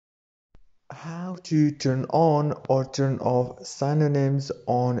How to turn on or turn off synonyms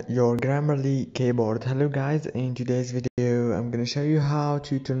on your Grammarly keyboard. Hello guys, in today's video I'm gonna show you how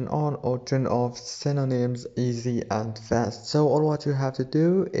to turn on or turn off synonyms easy and fast. So all what you have to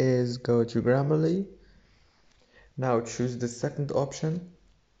do is go to Grammarly. Now choose the second option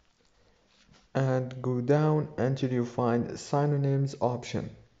and go down until you find synonyms option,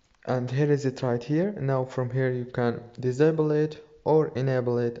 and here is it right here. Now from here you can disable it or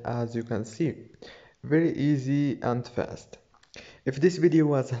enable it, as you can see. Very easy and fast. If this video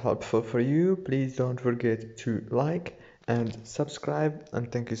was helpful for you, please don't forget to like and subscribe,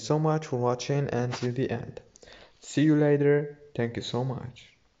 and thank you so much for watching until the end. See you later. Thank you so much.